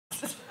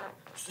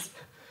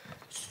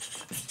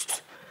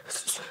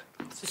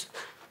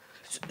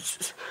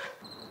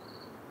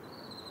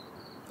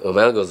Well,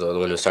 my uncle's the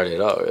one who started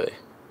it all, really.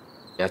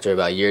 After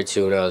about a year or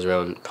two, when I was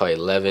around probably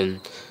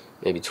 11,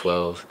 maybe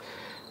 12,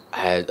 I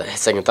had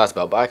second thoughts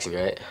about boxing,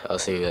 right? I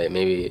was thinking, like,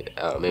 maybe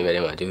I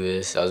didn't want to do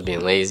this. I was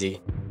being lazy.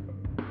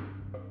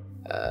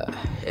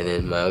 And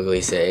then my uncle,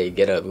 he said, hey,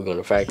 get up, we're going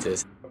to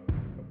practice.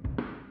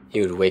 He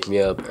would wake me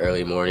up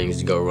early mornings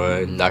to go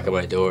run, knock on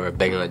my door,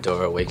 bang on the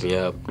door, wake me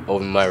up,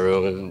 open my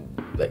room,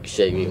 like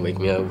shake me, wake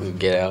me up. We would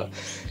get out,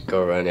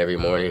 go run every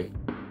morning.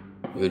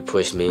 He would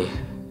push me.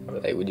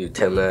 Like, we'd do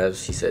 10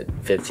 laps. He said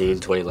 15,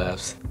 20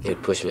 laps. He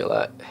would push me a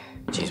lot,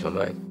 changed my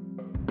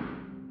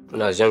mind.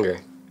 When I was younger,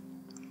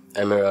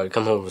 I remember I would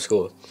come home from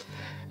school,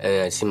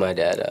 and I'd see my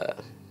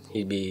dad.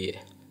 He'd be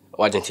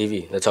watching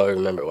TV. That's all I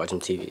remember, watching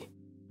TV.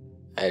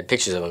 I had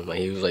pictures of him. Like,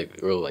 he was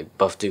like real like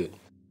buff dude.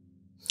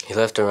 He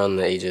left around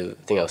the age of,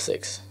 I think I was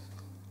 6.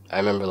 I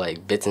remember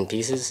like bits and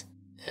pieces,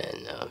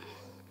 and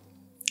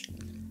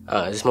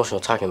it's emotional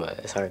talking about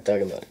it. It's hard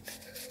talking about it.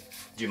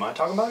 Do you mind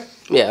talking about it?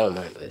 Yeah, I don't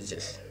mind, but it's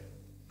just,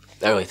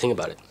 I don't really think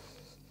about it.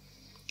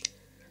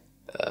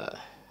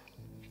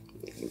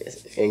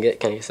 Can I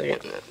get a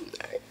second?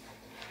 Alright.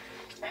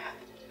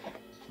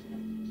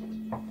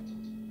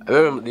 I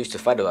remember they used to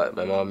fight a lot,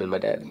 my mom and my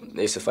dad.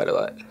 They used to fight a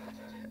lot.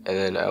 And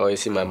then I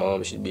always see my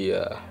mom, she'd be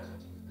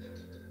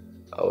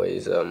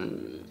always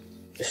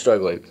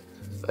struggling,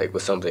 like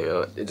with something.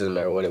 It doesn't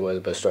matter what it was,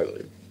 but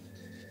struggling.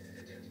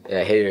 And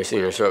I hated her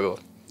seeing her struggle.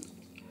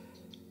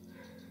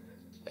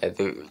 I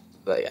think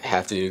like I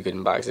have to do good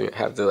in boxing. I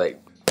have to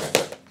like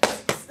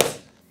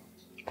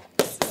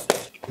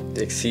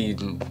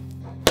exceed and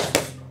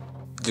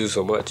do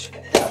so much.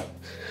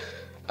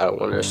 I don't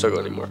want her to struggle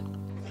anymore.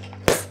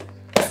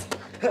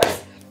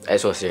 I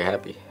just want to see her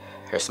happy,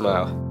 her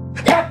smile.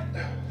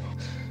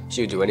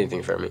 She would do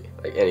anything for me,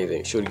 like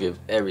anything. She would give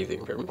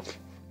everything for me.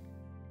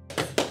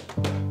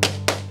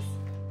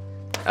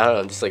 I don't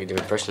know, I'm just like a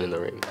different person in the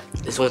ring.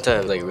 This one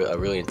time, like a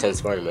really intense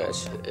sparring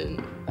match,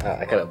 and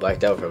I kind of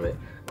blacked out from it.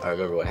 I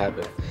remember what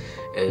happened.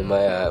 And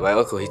my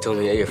uncle, he told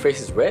me, hey, your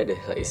face is red.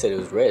 Like, he said it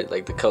was red,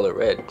 like the color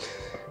red.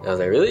 And I was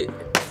like, really?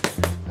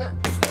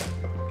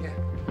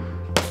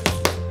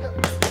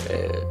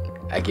 And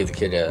I gave the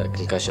kid a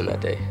concussion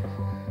that day.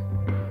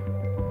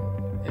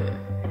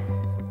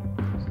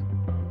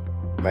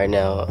 Right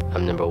now,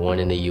 I'm number 1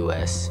 in the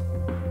U.S.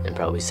 and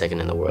probably 2nd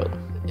in the world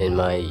in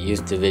my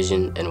youth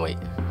division and weight.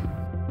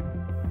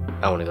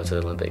 I want to go to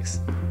the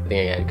Olympics. I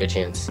think I got a good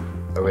chance,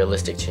 a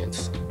realistic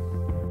chance.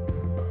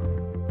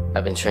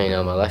 I've been training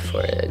all my life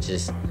for it.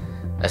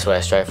 That's what I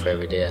strive for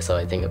every day. That's all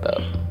I think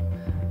about,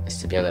 is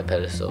to be on that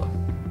pedestal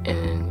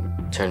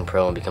and turn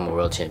pro and become a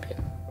world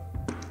champion.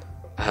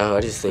 I don't know,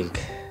 I just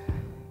think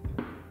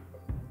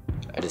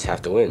I just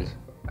have to win.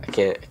 I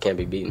can't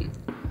be beaten.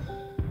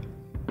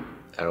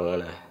 I don't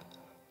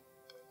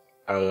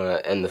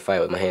wanna end the fight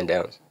with my hand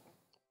down.